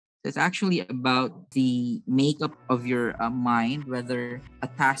It's actually about the makeup of your mind, whether a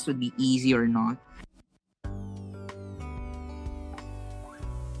task would be easy or not.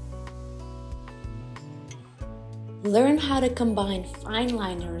 Learn how to combine fine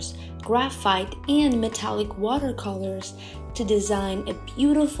liners, graphite, and metallic watercolors to design a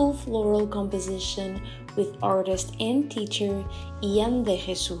beautiful floral composition with artist and teacher Ian de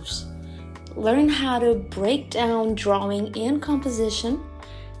Jesus. Learn how to break down drawing and composition,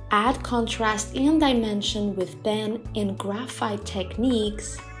 add contrast and dimension with pen and graphite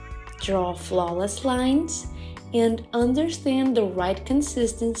techniques, draw flawless lines, and understand the right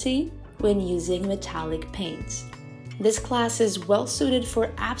consistency when using metallic paints. This class is well suited for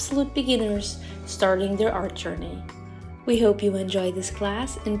absolute beginners starting their art journey. We hope you enjoy this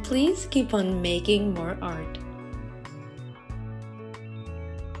class and please keep on making more art.